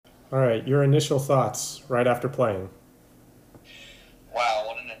All right, your initial thoughts right after playing. Wow,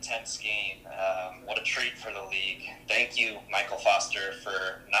 what an intense game. What a treat for the league. Thank you, Michael Foster,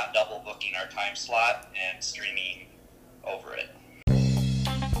 for not double booking our time slot and streaming over it.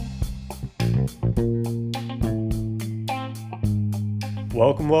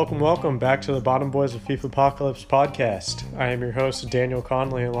 Welcome back to the Bottom Boys of FIFA Apocalypse podcast. I am your host, Daniel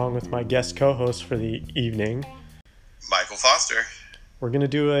Conley, along with my guest co-host for the evening, Michael Foster. We're going to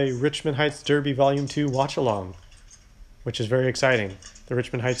do a Richmond Heights Derby Volume 2 watch-along, which is very exciting. The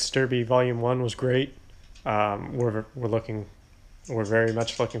Richmond Heights Derby Volume 1 was great. We're very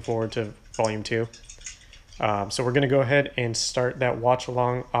much looking forward to Volume 2. So we're going to go ahead and start that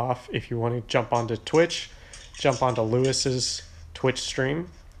watch-along off. If you want to jump onto Twitch, jump onto Lewis's Twitch stream,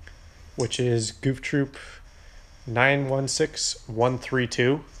 which is GoofTroop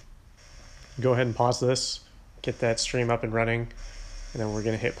 916132. Go ahead and pause this, get that stream up and running, and then we're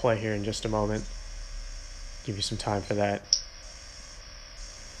going to hit play here in just a moment. Give you some time for that.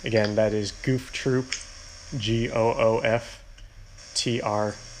 Again, that is GoofTroop,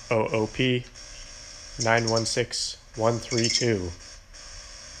 GOOFTROOP 916132.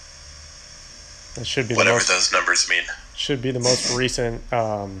 That should be whatever those numbers mean. Should be the most recent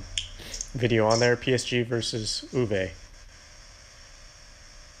video on there, PSG versus Uve.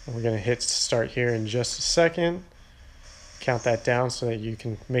 We're going to hit start here in just a second. Count that down so that you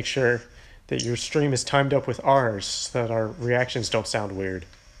can make sure that your stream is timed up with ours so that our reactions don't sound weird.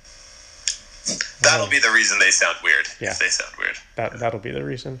 That'll be the reason they sound weird, yeah. If they sound weird. That'll be the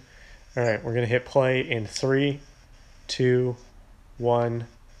reason. All right, we're going to hit play in 3, 2, 1,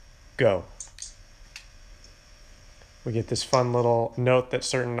 go. We get this fun little note that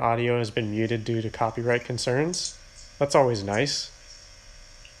certain audio has been muted due to copyright concerns. That's always nice.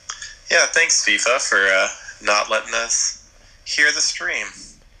 Yeah, thanks FIFA for not letting us hear the stream.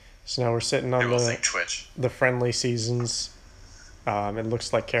 So now we're sitting on the friendly seasons. It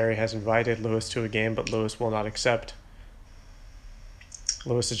looks like Carrie has invited Lewis to a game, but Lewis will not accept.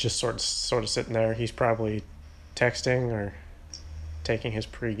 Lewis is just sort of sitting there. He's probably texting or taking his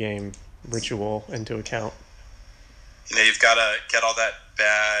pregame ritual into account. You know, you've got to get all that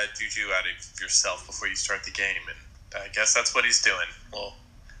bad juju out of yourself before you start the game, and I guess that's what he's doing. We'll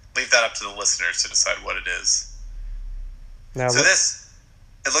leave that up to the listeners to decide what it is. Now, it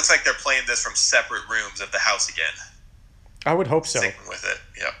looks like they're playing this from separate rooms of the house again. I would hope so. Sticking with it,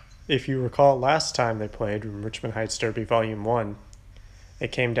 yep. If you recall, last time they played Richmond Heights Derby Volume 1,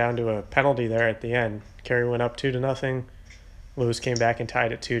 it came down to a penalty there at the end. Kerry went up 2-0. Lewis came back and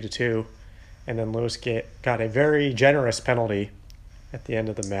tied it 2-2. And then Lewis got a very generous penalty at the end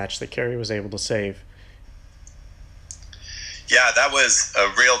of the match that Kerry was able to save. Yeah, that was a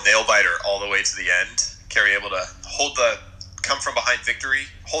real nail-biter all the way to the end. Kerry able to hold the come-from-behind victory,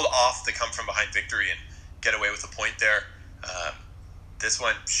 hold off the come-from-behind victory, and get away with a point there. This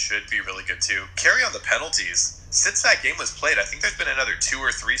one should be really good, too. Kerry on the penalties. Since that game was played, I think there's been another 2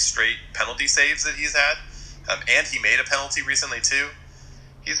 or 3 straight penalty saves that he's had. And he made a penalty recently, too.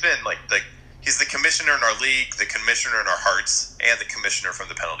 He's been, he's the commissioner in our league, the commissioner in our hearts, and the commissioner from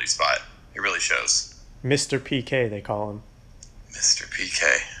the penalty spot. It really shows. Mr. PK, they call him. Mr.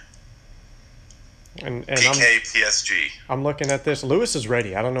 PK. And PK PSG. I'm looking at this. Lewis is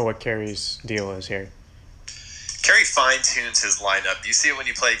ready. I don't know what Kerry's deal is here. Kerry fine-tunes his lineup. You see it when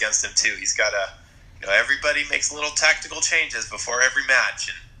you play against him, too. He's got everybody makes little tactical changes before every match,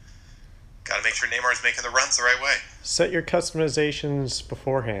 and got to make sure Neymar's making the runs the right way. Set your customizations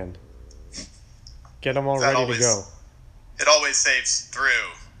beforehand. Get them all ready to go. It always saves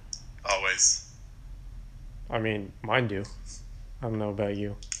through. Always. I mean, mine do. I don't know about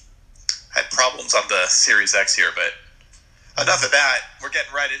you. I had problems on the Series X here, but enough of that. We're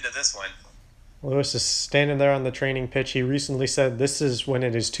getting right into this one. Lewis is standing there on the training pitch. He recently said this is when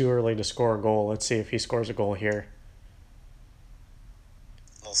it is too early to score a goal. Let's see if he scores a goal here.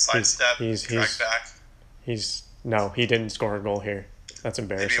 A little sidestep, drag back. No, he didn't score a goal here. That's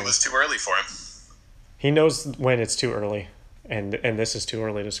embarrassing. Maybe it was too early for him. He knows when it's too early, and this is too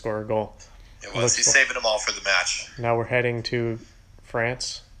early to score a goal. It was. He's saving them all for the match. Now we're heading to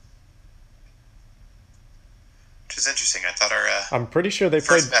France. Which is interesting. I thought our I'm pretty sure they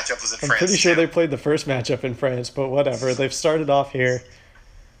first matchup was in France. I'm pretty sure they played the first matchup in France, but whatever. They've started off here.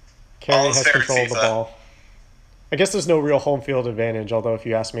 Kerry has control of the ball. I guess there's no real home field advantage, although if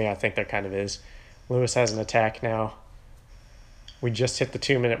you ask me, I think there kind of is. Lewis has an attack now. We just hit the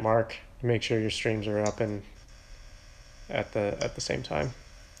 2-minute mark. Make sure your streams are up and at the same time.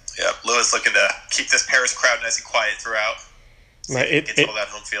 Yeah, Lewis looking to keep this Paris crowd nice and quiet throughout. See if he can control that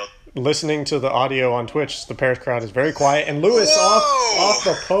home field. Listening to the audio on Twitch, the Paris crowd is very quiet, and Lewis off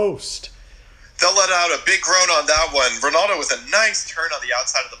the post. They'll let out a big groan on that one. Ronaldo with a nice turn on the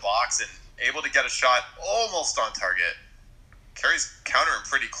outside of the box and able to get a shot almost on target. Carey's countering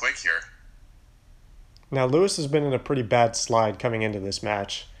pretty quick here. Now, Lewis has been in a pretty bad slide coming into this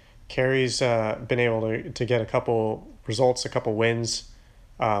match. Carey's been able to get a couple results, a couple wins,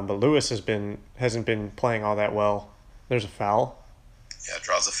 but Lewis hasn't been playing all that well. There's a foul. Yeah,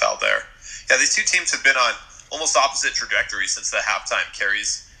 draws a foul there. Yeah, these two teams have been on almost opposite trajectories since the halftime.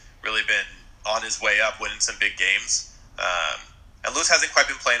 Carey's really been on his way up, winning some big games. And Lewis hasn't quite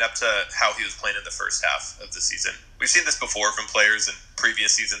been playing up to how he was playing in the first half of the season. We've seen this before from players in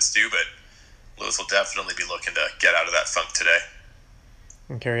previous seasons too, but Lewis will definitely be looking to get out of that funk today.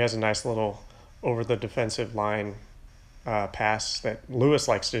 And Carey has a nice little over the defensive line pass that Lewis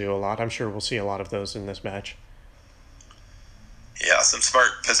likes to do a lot. I'm sure we'll see a lot of those in this match. Yeah, some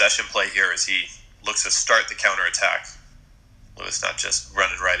smart possession play here as he looks to start the counterattack. Lewis not just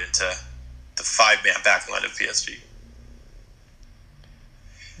running right into the five-man backline of PSG.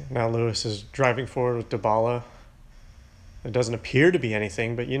 Now Lewis is driving forward with Dybala. It doesn't appear to be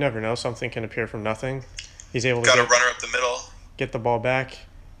anything, but you never know. Something can appear from nothing. He's able to got a runner up the middle. Get the ball back,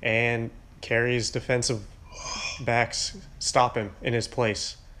 and Carey's defensive backs stop him in his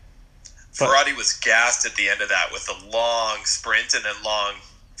place. Verratti was gassed at the end of that with a long sprint and then long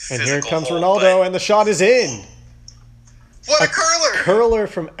physical and here comes hold, Ronaldo, and the shot is in. What a curler! Curler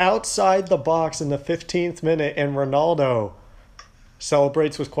from outside the box in the 15th minute, and Ronaldo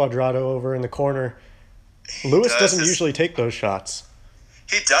celebrates with Cuadrado over in the corner. Lewis doesn't usually take those shots.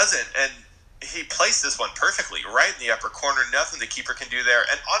 He doesn't, and he placed this one perfectly, right in the upper corner. Nothing the keeper can do there,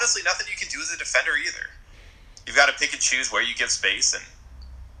 and honestly, nothing you can do as a defender either. You've got to pick and choose where you give space, and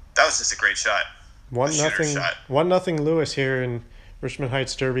that was just a great shot. 1-0 Lewis here in Richmond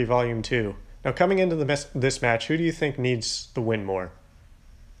Heights Derby Volume 2. Now, coming into this match, who do you think needs the win more?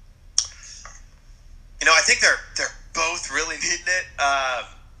 I think they're both really needing it.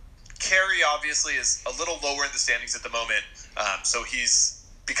 Carey obviously is a little lower in the standings at the moment, so he's,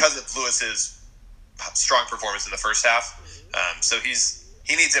 because of Lewis's strong performance in the first half, so he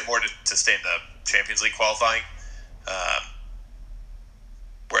needs it more to stay in the Champions League qualifying.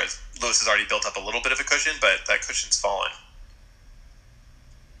 Whereas Lewis has already built up a little bit of a cushion, but that cushion's fallen.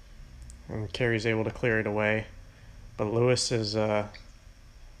 And Carey's able to clear it away, but Lewis is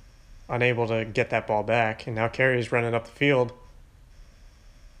unable to get that ball back, and now Carey's running up the field.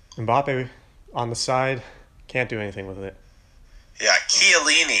 Mbappe on the side, can't do anything with it. Yeah,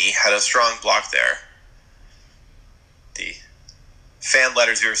 Chiellini had a strong block there. The fan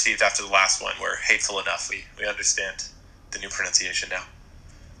letters we received after the last one were hateful enough. We understand the new pronunciation now.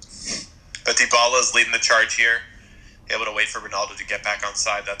 But Dybala is leading the charge here. Able to wait for Ronaldo to get back on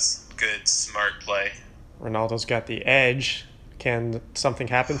side. That's good, smart play. Ronaldo's got the edge. Can something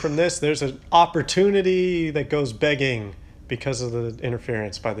happen from this? There's an opportunity that goes begging because of the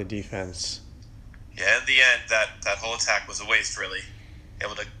interference by the defense. Yeah, in the end, that whole attack was a waste, really.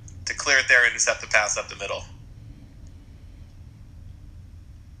 Able to clear it there, intercept the pass up the middle.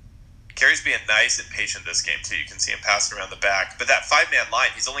 Carey's being nice and patient this game, too. You can see him passing around the back. But that five-man line,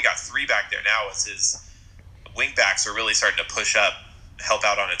 he's only got three back there now as his wing-backs are really starting to push up, help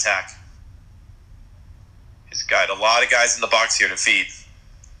out on attack. He's got a lot of guys in the box here to feed.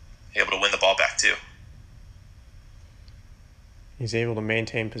 Able to win the ball back, too. He's able to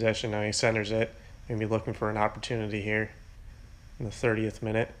maintain possession. Now he centers it. Maybe looking for an opportunity here in the 30th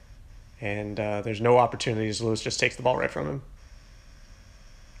minute. And there's no opportunities. Lewis just takes the ball right from him.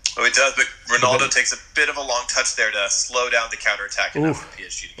 Oh, he does, but Ronaldo takes a bit of a long touch there to slow down the counterattack enough for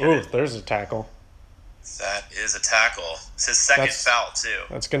PSG to get in. There's a tackle. That is a tackle. It's his second foul, too.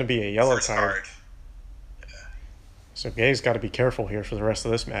 That's going to be a yellow First card. Yeah. So Gay's got to be careful here for the rest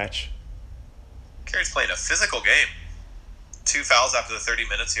of this match. Carey's playing a physical game. 2 fouls after the 30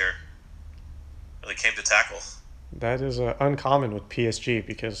 minutes here. Really came to tackle. That is uncommon with PSG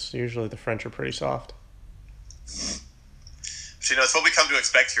because usually the French are pretty soft. But, it's what we come to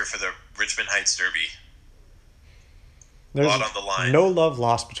expect here for the Richmond Heights Derby. There's a lot on the line. No love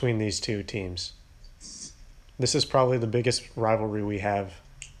lost between these two teams. This is probably the biggest rivalry we have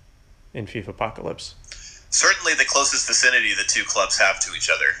in FIFA Apocalypse. Certainly the closest vicinity the two clubs have to each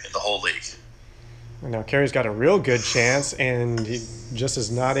other in the whole league. And now Carey's got a real good chance, and he just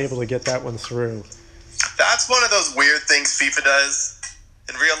is not able to get that one through. That's one of those weird things FIFA does.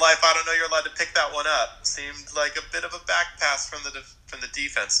 In real life, I don't know you're allowed to pick that one up. Seemed like a bit of a back pass from the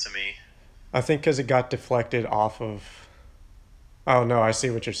defense to me. I think because it got deflected off of... Oh, no, I see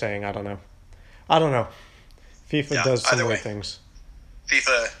what you're saying. I don't know. FIFA does some either weird way. things.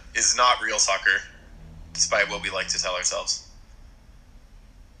 FIFA is not real soccer, despite what we like to tell ourselves.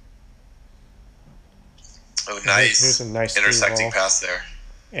 Oh, nice. Here's a nice intersecting through ball. pass there.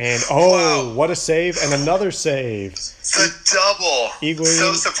 And, Wow. what a save, and another save. The double. Higuain,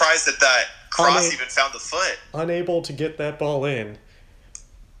 So surprised that cross Una- even found the foot. unable to get that ball in.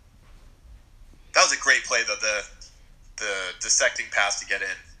 That was a great play, though, the dissecting pass to get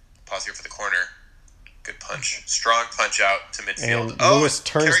in. Pause here for the corner. Good punch. Strong punch out to midfield. And Lewis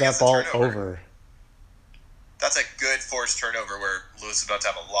turns Kerry that gets the ball turnover. over. That's a good forced turnover where Lewis is about to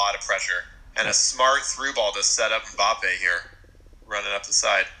have a lot of pressure. And a smart through ball to set up Mbappe here, running up the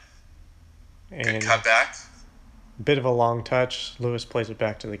side. Good And cut back. bit of a long touch. Lewis plays it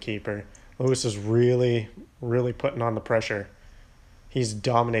back to the keeper. Lewis is really, really putting on the pressure. He's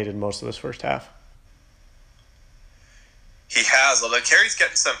dominated most of this first half. He has, although Kerry's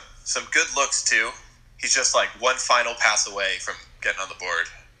getting some good looks too. He's just like one final pass away from getting on the board.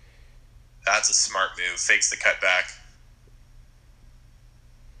 That's a smart move. Fakes the cutback.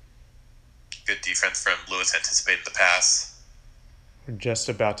 Good defense from Lewis, anticipating the pass. We're just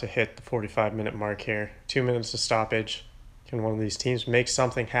about to hit the 45-minute mark here. 2 minutes of stoppage. Can one of these teams make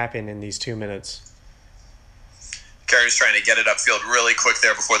something happen in these 2 minutes? Kerry's trying to get it upfield really quick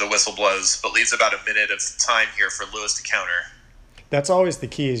there before the whistle blows, but leaves about a minute of time here for Lewis to counter. That's always the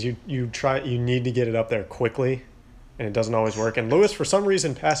key, is you need to get it up there quickly, and it doesn't always work. And Lewis, for some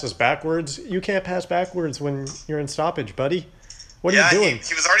reason, passes backwards. You can't pass backwards when you're in stoppage, buddy. What are you doing?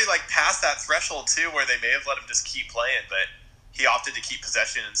 He was already like past that threshold too, where they may have let him just keep playing, but he opted to keep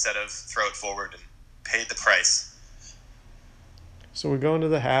possession instead of throw it forward and paid the price. So we go into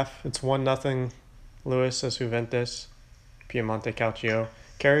the half. It's 1-0. Lewis says Juventus. Piemonte Calcio.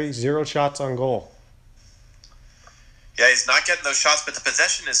 Kerry, 0 shots on goal. Yeah, he's not getting those shots, but the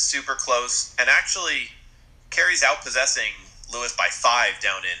possession is super close. And actually, Kerry's out-possessing Lewis by 5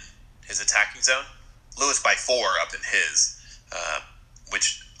 down in his attacking zone. Lewis by 4 up in his,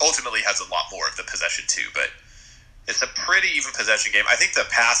 which ultimately has a lot more of the possession too. But it's a pretty even possession game. I think the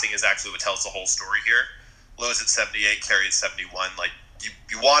passing is actually what tells the whole story here. Lewis at 78, Kerry at 71. Like,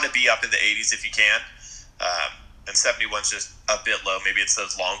 you want to be up in the 80s if you can. And 71's just a bit low. Maybe it's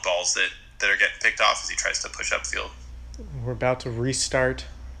those long balls that are getting picked off as he tries to push upfield. We're about to restart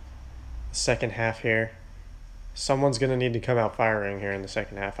the second half here. Someone's going to need to come out firing here in the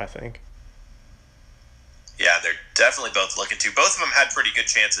second half, I think. Yeah, they're definitely both looking to. Both of them had pretty good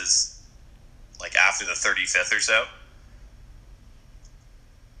chances, like after the 35th or so.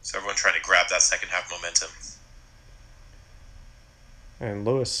 So everyone trying to grab that second half momentum. And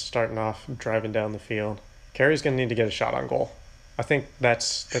Lewis starting off driving down the field. Kerry's going to need to get a shot on goal. I think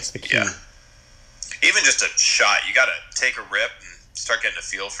that's the key. Yeah. Even just a shot, you got to take a rip and start getting a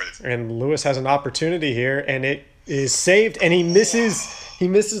feel for it. And Lewis has an opportunity here, and it is saved, and he misses. He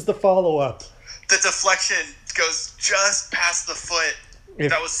misses the follow-up. The deflection goes just past the foot.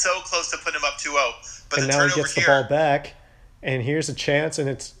 That was so close to putting him up 2-0. But and the now he turnover gets the here, ball back, and here's a chance, and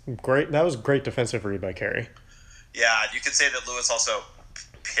it's great. That was a great defensive read by Kerry. yeah, you could say that Lewis also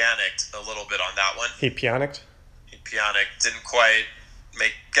panicked a little bit on that one. He panicked. He panicked, didn't quite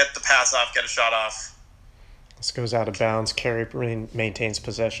get the pass off, get a shot off. This goes out of bounds. Kerry maintains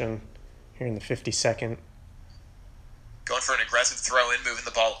possession here in the 52nd. Going for an aggressive throw in, moving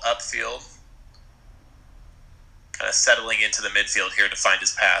the ball upfield. Kind of settling into the midfield here to find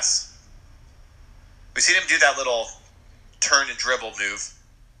his pass. We've seen him do that little turn and dribble move.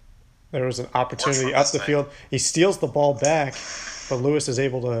 There was an opportunity up the field. He steals the ball back, but Lewis is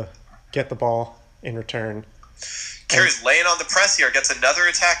able to get the ball in return. Kerry's laying on the press here, gets another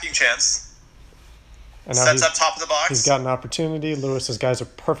attacking chance. And now Sets up top of the box. He's got an opportunity. Lewis's guys are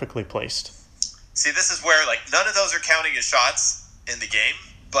perfectly placed. See, this is where none of those are counting as shots in the game,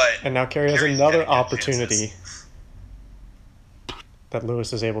 but And now Kerry has Kerry's another getting good opportunity chances. that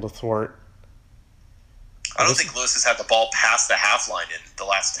Lewis is able to thwart. I don't think Lewis has had the ball past the half line in the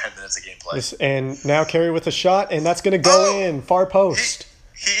last 10 minutes of gameplay. And now Kerry with a shot, and that's going to go in. Far post.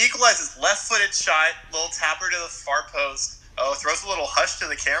 He equalizes left-footed shot, little tapper to the far post. Oh, throws a little hush to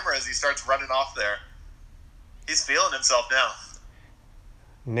the camera as he starts running off there. He's feeling himself now.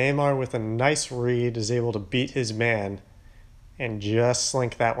 Neymar with a nice read is able to beat his man and just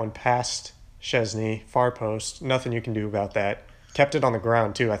slink that one past Szczesny, far post. Nothing you can do about that. Kept it on the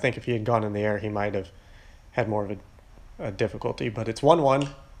ground, too. I think if he had gone in the air, he might have had more of a difficulty. But it's 1-1.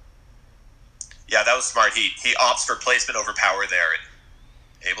 Yeah, that was smart. He opts for placement over power there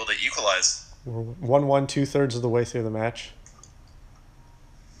and able to equalize. We're 1-1, 2/3 of the way through the match.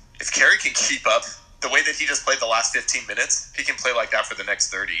 If Kerry can keep up the way that he just played the last 15 minutes, he can play like that for the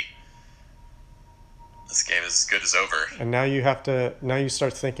next 30. This game is as good as over. And now you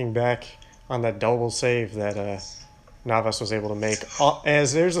start thinking back on that double save that Navas was able to make.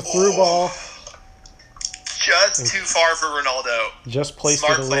 As there's a through ball. Just too far for Ronaldo. Just placed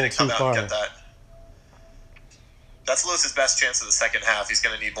Smart it a play little to come too out far. and get that. That's Lewis's best chance of the second half. He's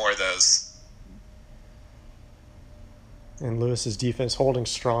going to need more of those. And Lewis's defense holding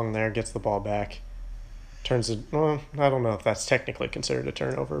strong there, gets the ball back. Turns it, well, I don't know if that's technically considered a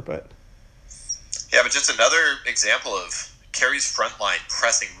turnover, but... Yeah, but just another example of Carey's front line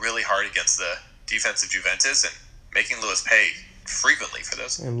pressing really hard against the defense of Juventus and making Lewis pay frequently for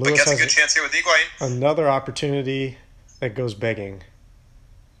those. And but Lewis gets a good chance here with Higuain. Another opportunity that goes begging.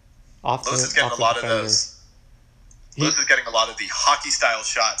 Lewis is getting a lot of those. Lewis is getting a lot of the hockey-style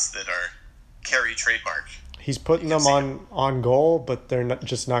shots that are Carey trademark. He's putting them on goal, but they're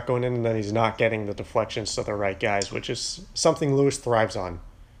just not going in, and then he's not getting the deflections to the right guys, which is something Lewis thrives on.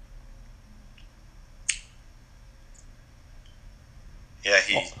 Yeah,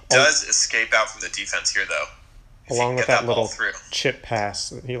 he does escape out from the defense here, though. Along with that little chip pass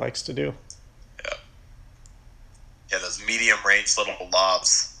that he likes to do. Yeah. Yeah, those medium-range little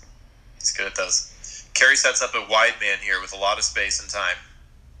lobs. He's good at those. Carey sets up a wide man here with a lot of space and time.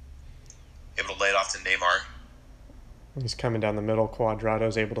 Able to lay it off to Neymar. He's coming down the middle.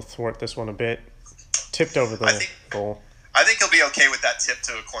 Cuadrado's able to thwart this one a bit. Tipped over the goal. I think he'll be okay with that tip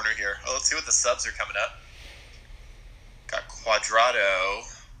to a corner here. Oh, let's see what the subs are coming up. Got Cuadrado.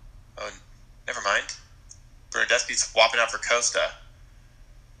 Oh, never mind. Bernardeschi's swapping out for Costa.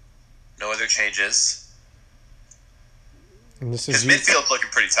 No other changes. And his midfield's looking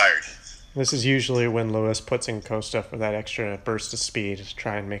pretty tired. This is usually when Lewis puts in Costa for that extra burst of speed to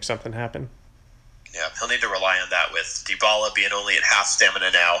try and make something happen. Yeah, he'll need to rely on that with Dybala being only at half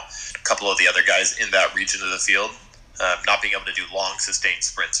stamina now. A couple of the other guys in that region of the field not being able to do long, sustained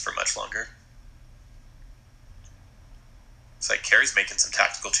sprints for much longer. It's like Carey's making some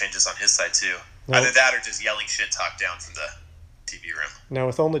tactical changes on his side, too. Either that or just yelling shit talk down from the TV room. Now,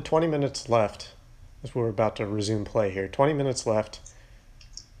 with only 20 minutes left, as we're about to resume play here, 20 minutes left,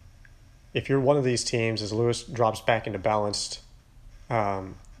 if you're one of these teams, as Lewis drops back into balanced,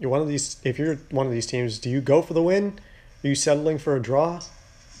 if you're one of these teams, do you go for the win? Are you settling for a draw?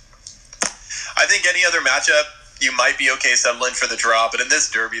 I think any other matchup, you might be okay settling for the draw, but in this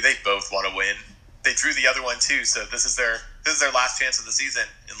derby, they both want to win. They drew the other one too, so this is their last chance of the season,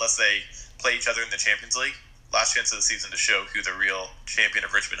 unless they play each other in the Champions League. Last chance of the season to show who the real champion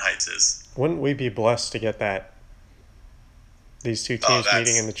of Richmond Heights is. Wouldn't we be blessed to get that? These two teams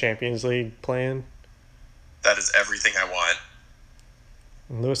meeting in the Champions League playing? That is everything I want.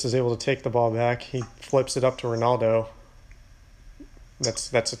 And Lewis is able to take the ball back. He flips it up to Ronaldo.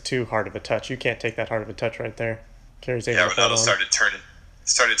 That's a too hard of a touch. You can't take that hard of a touch right there. Carey's able to hold on. Ronaldo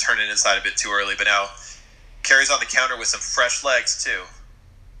started turning inside a bit too early, but now Carey's on the counter with some fresh legs too.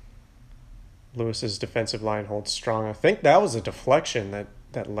 Lewis's defensive line holds strong. I think that was a deflection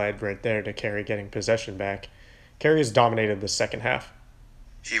that led right there to Carey getting possession back. Carey has dominated the second half.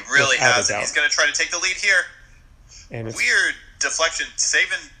 He really has, and he's going to try to take the lead here. And weird deflection,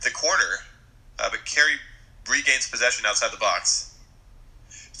 saving the corner, but Carey regains possession outside the box.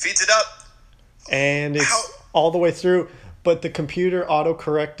 Feeds it up. And it's all the way through, but the computer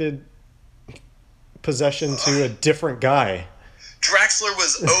auto-corrected possession to a different guy. Draxler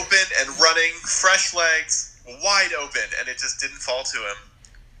was open and running, fresh legs, wide open, and it just didn't fall to him.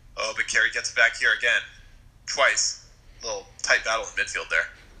 Oh, but Carey gets it back here again. Twice. A little tight battle in midfield there.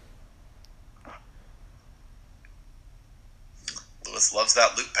 Lewis loves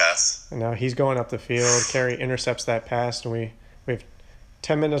that loop pass. And now he's going up the field. Carey intercepts that pass, and we have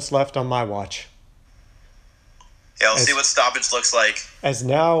 10 minutes left on my watch. Yeah, we'll see what stoppage looks like. As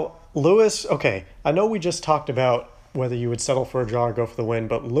now, Lewis, okay, I know we just talked about whether you would settle for a draw or go for the win,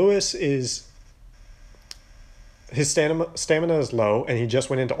 but Lewis his stamina is low, and he just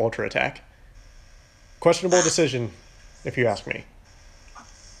went into ultra attack. Questionable decision, if you ask me.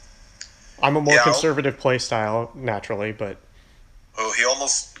 I'm a more conservative play style, naturally, but... Oh, he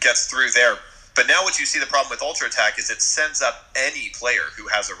almost gets through there. But now what you see the problem with ultra attack is it sends up any player who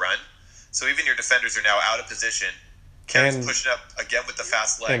has a run. So even your defenders are now out of position. Carey's pushing up again with the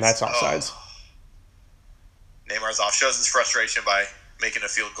fast legs. And that's offsides. Oh. Neymar's off. Shows his frustration by making a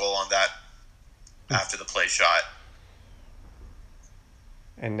field goal on that after the play shot.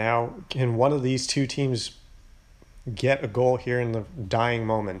 And now, can one of these two teams get a goal here in the dying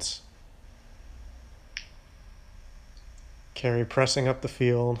moments? Carey pressing up the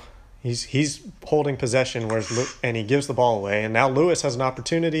field. He's holding possession, and he gives the ball away. And now Lewis has an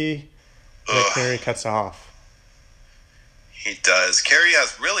opportunity that Carey cuts off. He does. Carey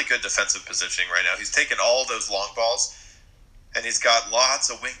has really good defensive positioning right now. He's taken all those long balls, and he's got lots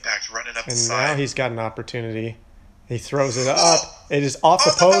of wingbacks running up the side. And now he's got an opportunity. He throws it up. It is off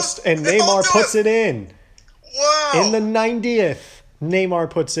the post, and Neymar puts it in. Wow. In the 90th, Neymar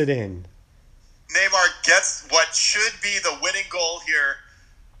puts it in. Neymar gets what should be the winning goal here.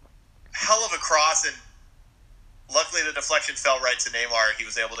 Hell of a cross, and luckily the deflection fell right to Neymar. He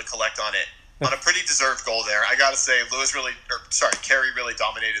was able to collect on it. On a pretty deserved goal there. I got to say, Carey really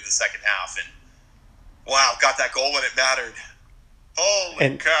dominated the second half. And, wow, got that goal when it mattered.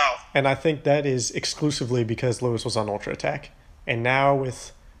 Holy cow. And I think that is exclusively because Lewis was on Ultra Attack. And now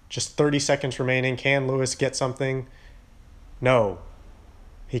with just 30 seconds remaining, can Lewis get something? No,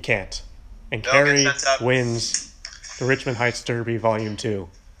 he can't. And Carey wins the Richmond Heights Derby Volume 2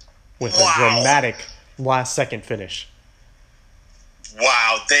 with a dramatic last-second finish.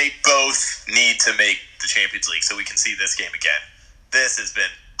 Wow, they both need to make the Champions League so we can see this game again. This has been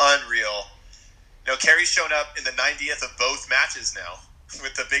unreal. You know, Carey's shown up in the 90th of both matches now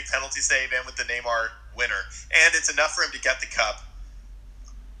with the big penalty save and with the Neymar winner. And it's enough for him to get the cup.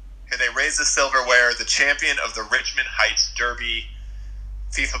 And they raise the silverware. The champion of the Richmond Heights Derby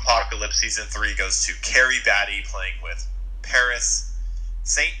FIFA Apocalypse Season 3 goes to Carey Batty playing with Paris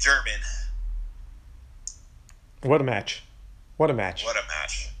Saint-Germain. What a match. What a match. What a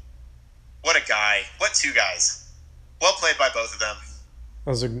match. What a guy. What two guys. Well played by both of them. It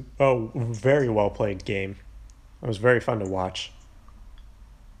was a very well-played game. It was very fun to watch.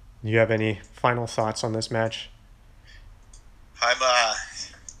 Do you have any final thoughts on this match? I'm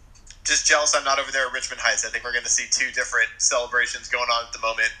just jealous I'm not over there at Richmond Heights. I think we're going to see two different celebrations going on at the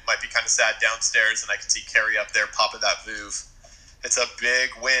moment. Might be kind of sad downstairs, and I can see Carey up there popping that Vouv. It's a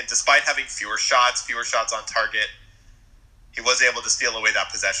big win. Despite having fewer shots on target, he was able to steal away that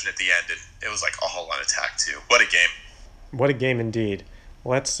possession at the end, and it was like all on attack too. What a game. What a game indeed.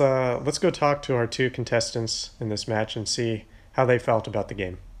 Let's go talk to our two contestants in this match and see how they felt about the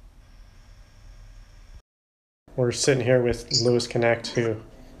game. We're sitting here with Lewis Connect, who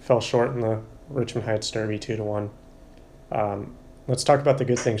fell short in the Richmond Heights Derby 2-1. Let's talk about the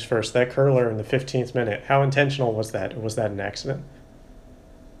good things first. That curler in the 15th minute, how intentional was that? Was that an accident?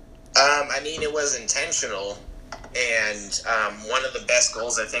 I mean, it was intentional. And one of the best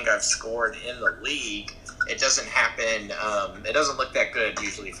goals I think I've scored in the league. It doesn't happen. It doesn't look that good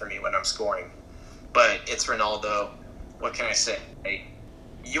usually for me when I'm scoring. But it's Ronaldo. What can I say?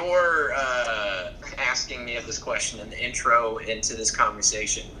 You're asking me of this question in the intro into this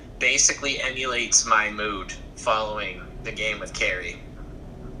conversation basically emulates my mood following the game with Carey.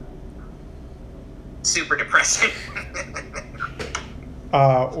 Super depressing.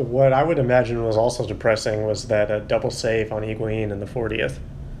 What I would imagine was also depressing was that double save on Higuain in the 40th.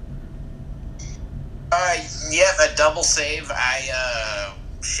 Yeah, a double save. I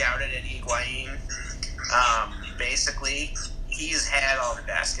shouted at Higuain. Basically, he's had all the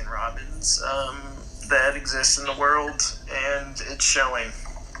Baskin-Robbins that exist in the world, and it's showing.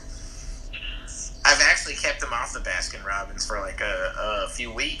 I've actually kept him off the Baskin-Robbins for like a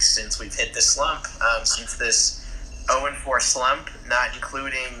few weeks since we've hit this slump, since this 0-4 slump, not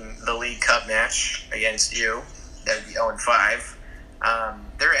including the League Cup match against you. That would be 0-5.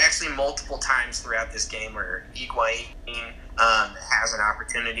 There are actually multiple times throughout this game where Higuain has an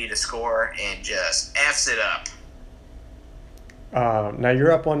opportunity to score and just F's it up. Now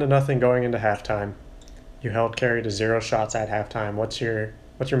you're up 1-0 going into halftime. You held Carey to 0 shots at halftime. What's your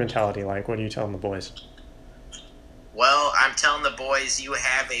mentality like? What are you telling the boys? Well, I'm telling the boys you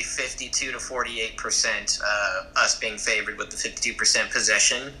have a 52 to 48%, us being favored with the 52%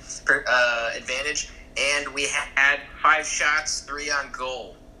 possession advantage. And we had 5 shots, 3 on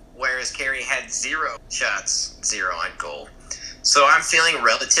goal, whereas Carey had 0 shots, 0 on goal. So I'm feeling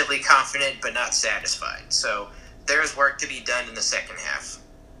relatively confident but not satisfied. So there's work to be done in the second half.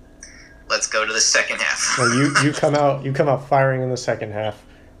 Let's go to the second half. Well, you come out firing in the second half.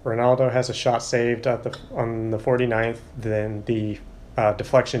 Ronaldo has a shot saved on the 49th. Then the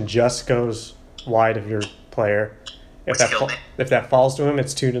deflection just goes wide of your player. If that falls to him,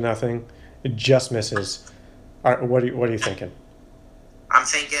 it's 2-0. It just misses. What are you thinking? I'm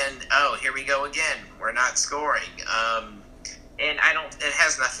thinking, here we go again. We're not scoring. And it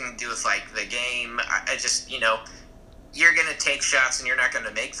has nothing to do with like the game. I just, you're going to take shots and you're not going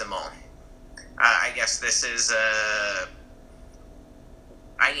to make them all. I guess this is,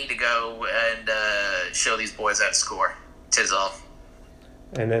 I need to go and show these boys how to score. 'Tis all.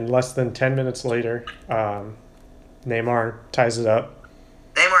 And then less than 10 minutes later, Neymar ties it up.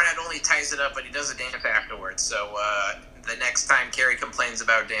 Neymar not only ties it up, but he does a dance afterwards. So the next time Carey complains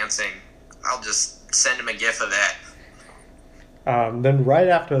about dancing, I'll just send him a gif of that. Then right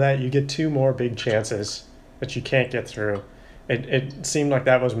after that, you get two more big chances that you can't get through. It seemed like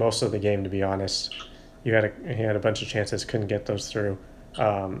that was most of the game, to be honest. You had a bunch of chances, couldn't get those through.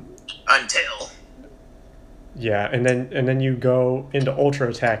 Until. Yeah, and then you go into ultra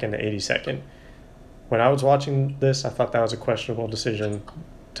attack in the 82nd. When I was watching this, I thought that was a questionable decision.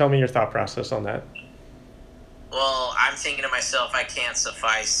 Tell me your thought process on that. Well, I'm thinking to myself, I can't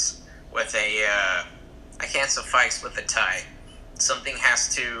suffice with a tie. Something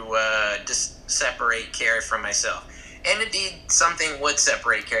has to just separate Carey from myself. And indeed, something would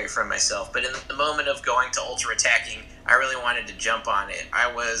separate Carey from myself. But in the moment of going to ultra attacking, I really wanted to jump on it. I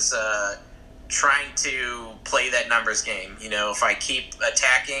was trying to play that numbers game. You know, if I keep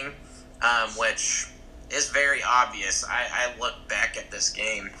attacking, which is very obvious, I look back at this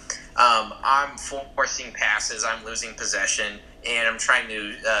game. I'm forcing passes, I'm losing possession, and I'm trying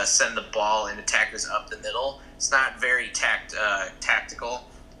to send the ball and attackers up the middle. It's not very tactical,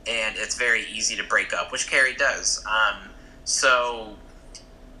 and it's very easy to break up, which Carey does. So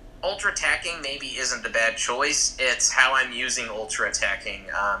ultra attacking maybe isn't a bad choice. It's how I'm using ultra attacking,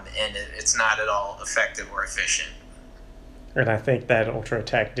 and it's not at all effective or efficient. And I think that ultra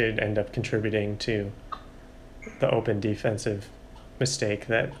attack did end up contributing to the open defensive mistake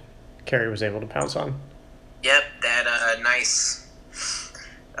that Carey was able to pounce on. Yep, that nice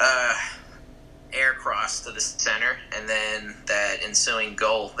air cross to the center, and then that ensuing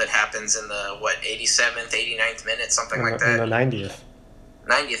goal that happens in the 87th, 89th minute, something like that. In the 90th.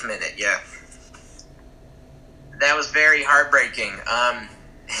 90th minute, yeah. That was very heartbreaking. And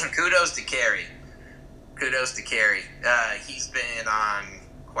kudos to Carey. He's been on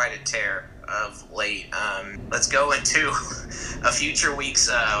quite a tear of late. Let's go into a future week's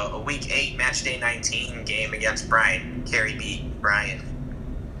week 8 match day 19 game against Brian. Carey beat Brian.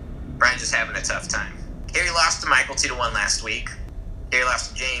 Brian just having a tough time. Carey lost to Michael 2-1 last week. Carey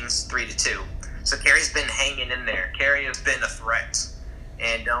lost to James 3-2. So Carey's been hanging in there. Carey has been a threat.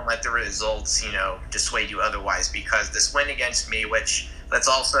 And don't let the results, dissuade you otherwise, because this win against me, which let's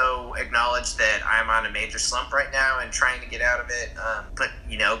also acknowledge that I'm on a major slump right now and trying to get out of it. But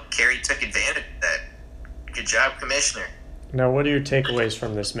Carey took advantage of that. Good job, Commissioner. Now, what are your takeaways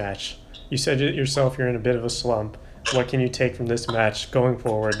from this match? You said it yourself, you're in a bit of a slump. What can you take from this match going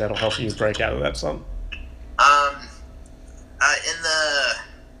forward that'll help you break out of that slump? In the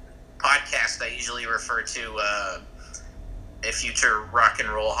podcast, I usually refer to a future rock and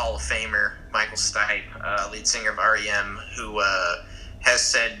roll Hall of Famer, Michael Stipe, lead singer of REM, who has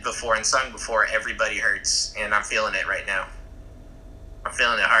said before and sung before, "Everybody hurts," and I'm feeling it right now. I'm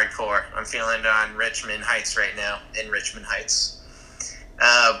feeling it hardcore. I'm feeling it on Richmond Heights right now, in Richmond Heights.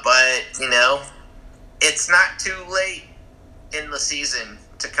 But, it's not too late in the season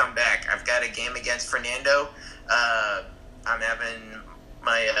to come back. I've got a game against Fernando. I'm having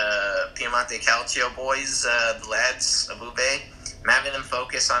my Piemonte Calcio boys, the lads, Abube, I'm having them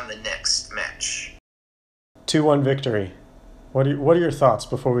focus on the next match. 2-1 victory. What are your thoughts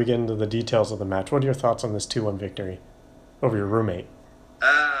before we get into the details of the match? What are your thoughts on this 2-1 victory over your roommate?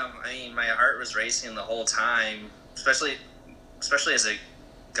 My heart was racing the whole time, especially as it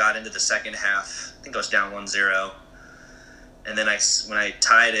got into the second half. I think I was down 1-0. And then when I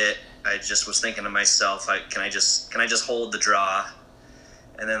tied it, I just was thinking to myself, can I just hold the draw?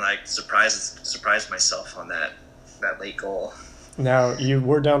 And then surprised myself on that late goal. Now, you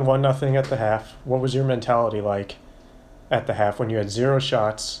were down 1-0 at the half. What was your mentality like at the half when you had 0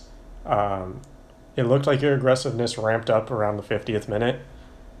 shots? It looked like your aggressiveness ramped up around the 50th minute.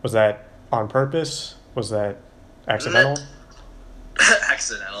 Was that on purpose? Was that accidental?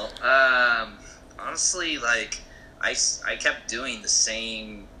 Accidental. Honestly, I kept doing the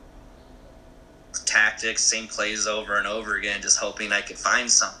same tactics, same plays over and over again, just hoping I could find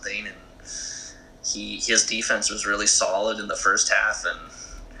something. And his defense was really solid in the first half, and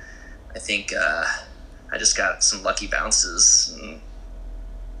I think I just got some lucky bounces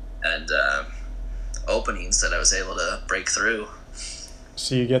and openings that I was able to break through.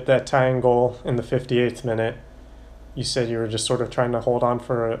 So you get that tying goal in the 58th minute. You said you were just sort of trying to hold on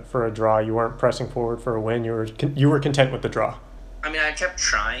for a draw. You weren't pressing forward for a win. You were content with the draw. I kept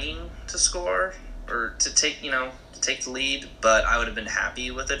trying to score or to take the lead, but I would have been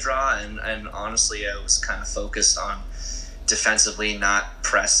happy with a draw. And honestly, I was kind of focused on offensively not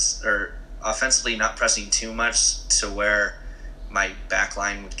pressing too much to where my back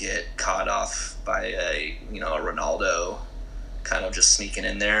line would get caught off by a Ronaldo kind of just sneaking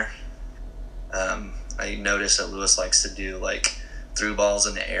in there. I noticed that Lewis likes to do through balls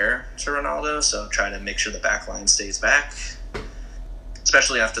in the air to Ronaldo, so try to make sure the back line stays back,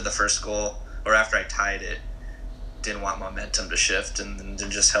 especially after the first goal or after I tied it. didn't want momentum to shift, and then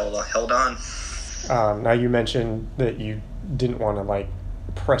just held on. Now you mentioned that you didn't want to like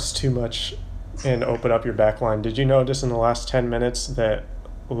press too much and open up your back line. Did you notice in the last 10 minutes that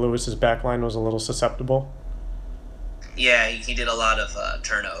Lewis's back line was a little susceptible? Yeah, he did a lot of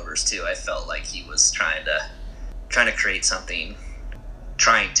turnovers too. I felt like he was trying to create something,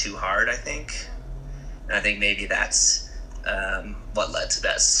 trying too hard, I think. And I think maybe that's what led to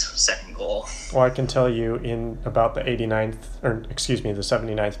that second goal. Well, I can tell you in about the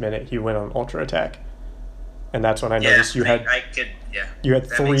 79th minute, he went on ultra attack. And that's when I noticed you had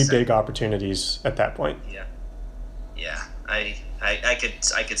three big opportunities at that point. Yeah. I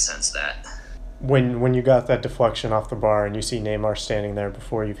could sense that. When you got that deflection off the bar and you see Neymar standing there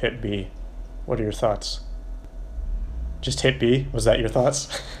before you've hit B, what are your thoughts? Just hit B? Was that your thoughts?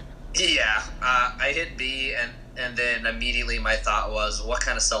 Yeah, I hit B, and then immediately my thought was, what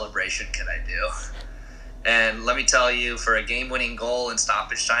kind of celebration can I do? And let me tell you, for a game-winning goal in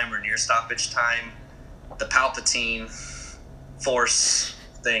stoppage time or near stoppage time, the Palpatine force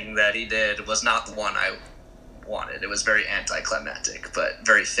thing that he did was not the one I wanted. It was very anticlimactic, but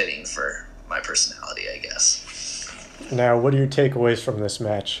very fitting for my personality, I guess. Now, what are your takeaways from this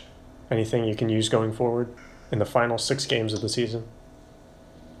match? Anything you can use going forward in the final 6 games of the season?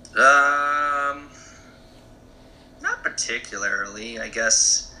 Not particularly. I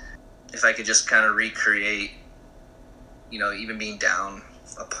guess if I could just kind of recreate, even being down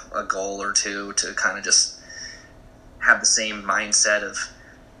a goal or two, to kind of just have the same mindset of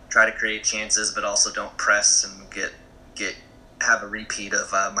try to create chances, but also don't press and have a repeat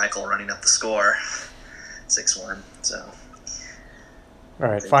of Michael running up the score, 6-1. So. All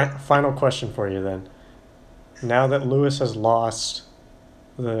right, final question for you then. Now that Lewis has lost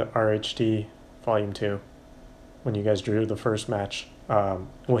the RHD Volume 2, when you guys drew the first match,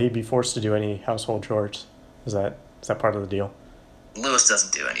 will he be forced to do any household chores? Is that part of the deal? Lewis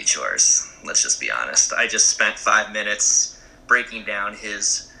doesn't do any chores. Let's just be honest. I just spent 5 minutes breaking down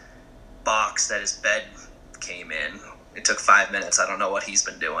his box that his bed came in. It took 5 minutes. I don't know what he's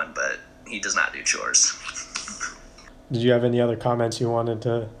been doing, but he does not do chores. Did you have any other comments you wanted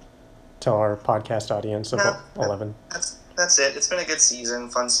to tell our podcast audience about 11? That's it. It's been a good season,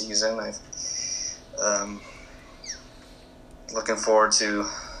 fun season. Looking forward to,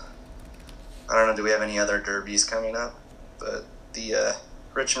 I don't know, do we have any other derbies coming up? But the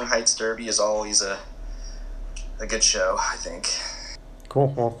Richmond Heights Derby is always a good show, I think.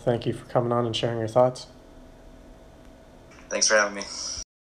 Cool. Well, thank you for coming on and sharing your thoughts. Thanks for having me.